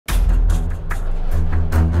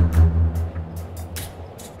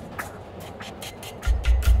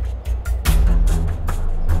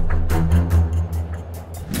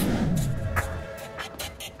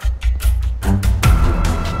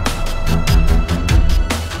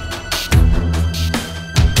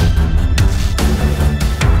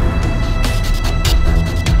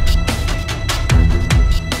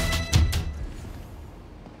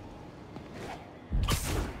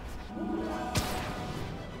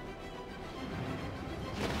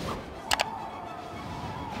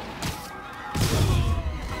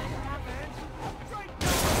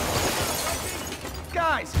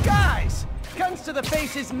to the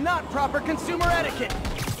face is not proper consumer etiquette.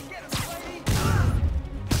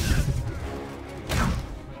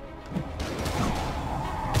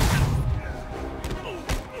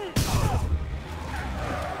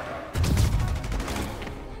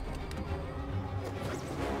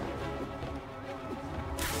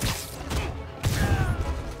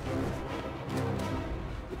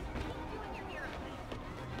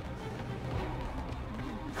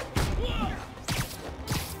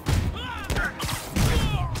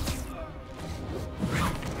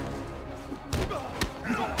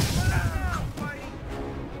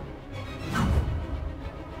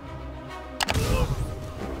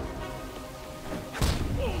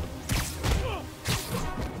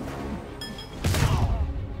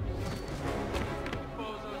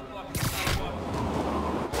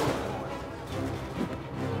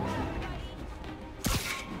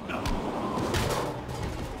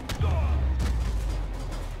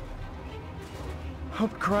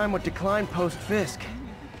 Hoped crime would decline post-Fisk.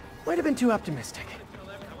 Might have been too optimistic.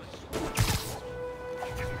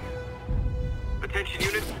 Attention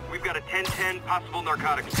units, we've got a 10-10 possible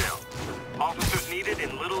narcotics sale. Officers needed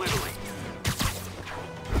in Little Italy.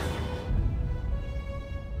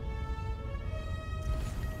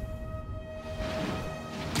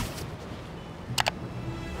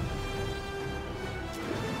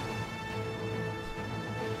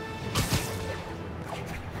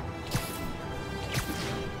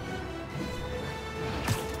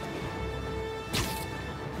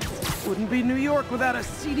 Wouldn't be New York without a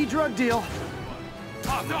seedy drug deal.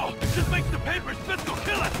 Oh no! Just makes the papers fiscal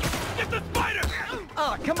kill us! Get the spider!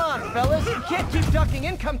 Ah, come on, fellas. You can't keep ducking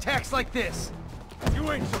income tax like this.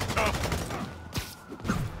 You ain't so tough.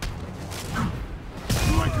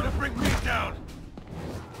 You ain't gonna bring me down.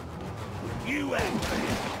 You ain't.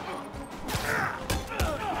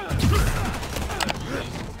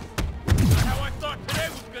 Not how I thought today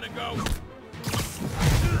was gonna go.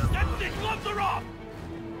 That's it! Gloves are off!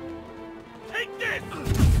 Take this!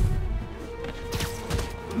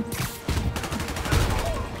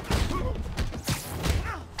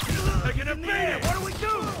 Taking a minute! What do we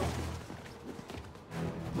do?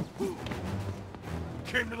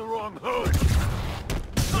 Came to the wrong hood.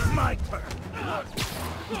 My turn.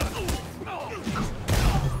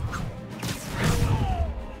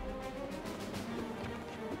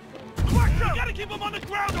 Watch out! Gotta keep him on the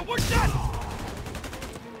ground or we're dead!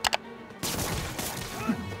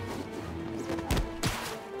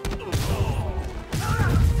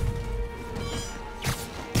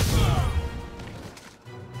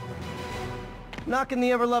 Knocking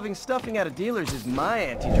the ever-loving stuffing out of dealers is my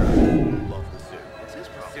anti-drug. Love the suit.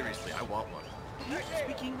 Seriously, I want one. Do you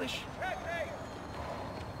speak English?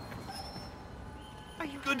 Are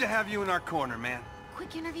you Good to have you in our corner, man.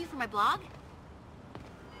 quick interview for my blog?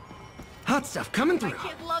 Hot stuff coming My through.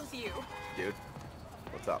 kid loves you. Dude,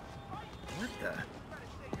 what's up? What the?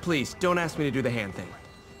 Please, don't ask me to do the hand thing.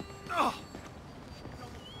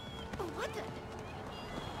 What the?